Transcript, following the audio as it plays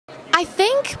I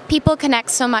think people connect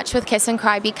so much with Kiss and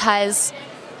Cry because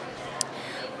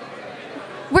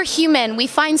we're human. We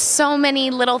find so many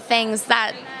little things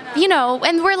that, you know,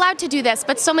 and we're allowed to do this,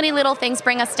 but so many little things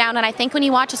bring us down. And I think when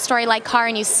you watch a story like Car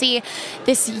and you see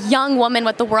this young woman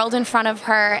with the world in front of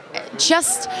her, I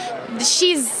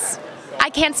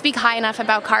can't speak high enough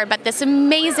about Car, but this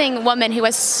amazing woman who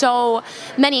has so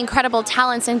many incredible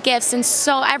talents and gifts, and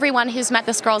so everyone who's met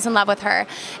this girl is in love with her.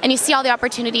 And you see all the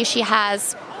opportunities she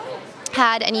has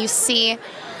had, and you see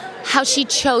how she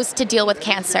chose to deal with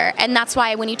cancer. And that's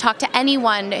why when you talk to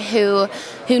anyone who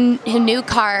knew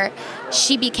Car,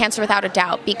 she beat cancer without a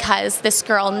doubt, because this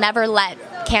girl never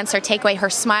let cancer take away her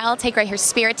smile, take away her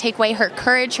spirit, take away her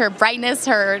courage, her brightness,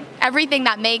 her everything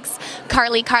that makes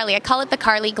Carley Carley. I call it the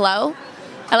Carley glow.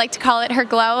 I like to call it her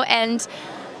glow. And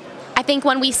I think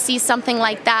when we see something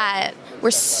like that,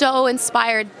 we're so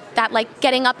inspired that, like,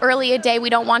 getting up early a day, we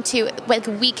don't want to, like,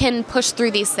 we can push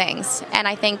through these things. And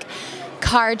I think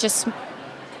Car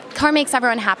makes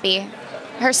everyone happy.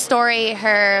 Her story,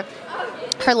 her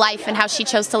life, and how she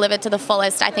chose to live it to the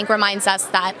fullest, I think reminds us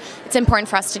that it's important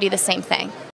for us to do the same thing.